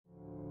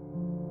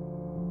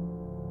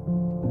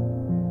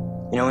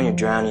You know, when you're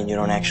drowning, you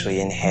don't actually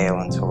inhale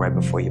until right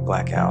before you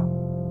black out.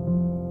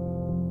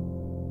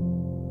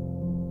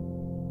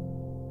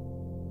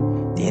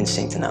 The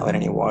instinct to not let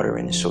any water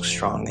in is so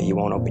strong that you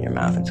won't open your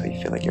mouth until you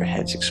feel like your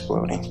head's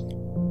exploding.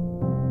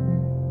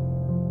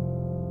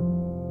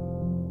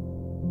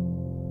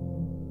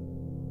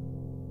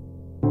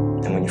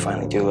 And when you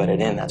finally do let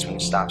it in, that's when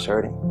it stops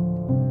hurting.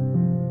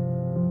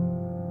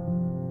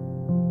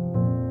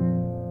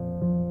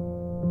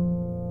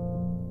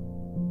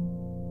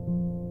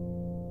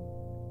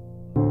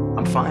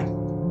 I'm fine.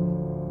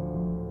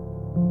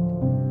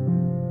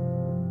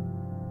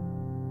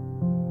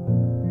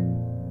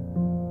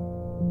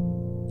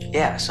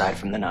 Yeah, aside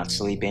from the not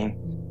sleeping,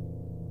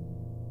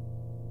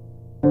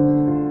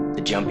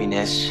 the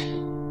jumpiness,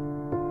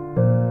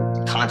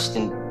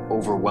 constant,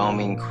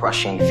 overwhelming,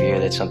 crushing fear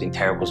that something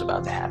terrible is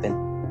about to happen.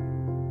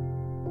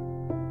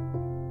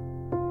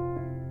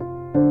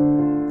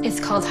 It's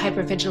called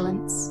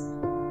hypervigilance.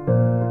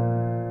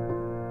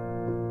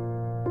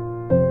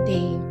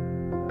 The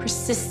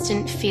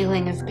persistent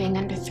feeling of being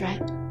under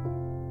threat.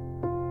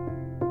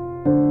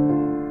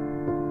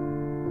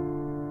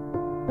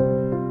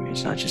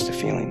 It's not just a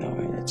feeling, though.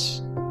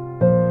 It's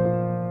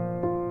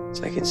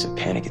like it's a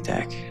panic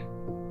attack. You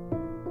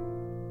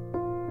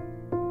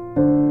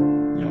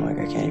know, like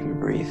I can't even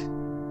breathe.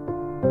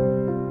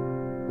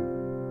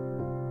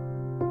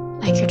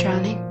 Like you're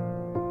drowning?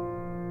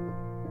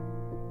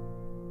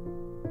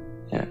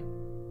 Yeah.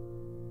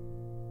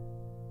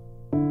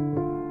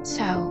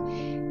 So,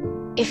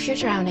 if you're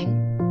drowning,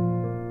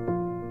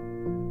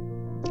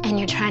 and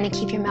you're trying to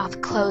keep your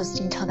mouth closed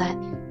until that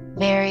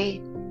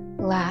very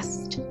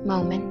last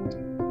moment.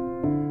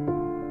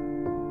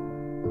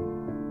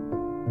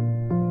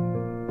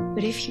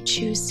 But if you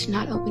choose to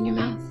not open your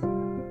mouth,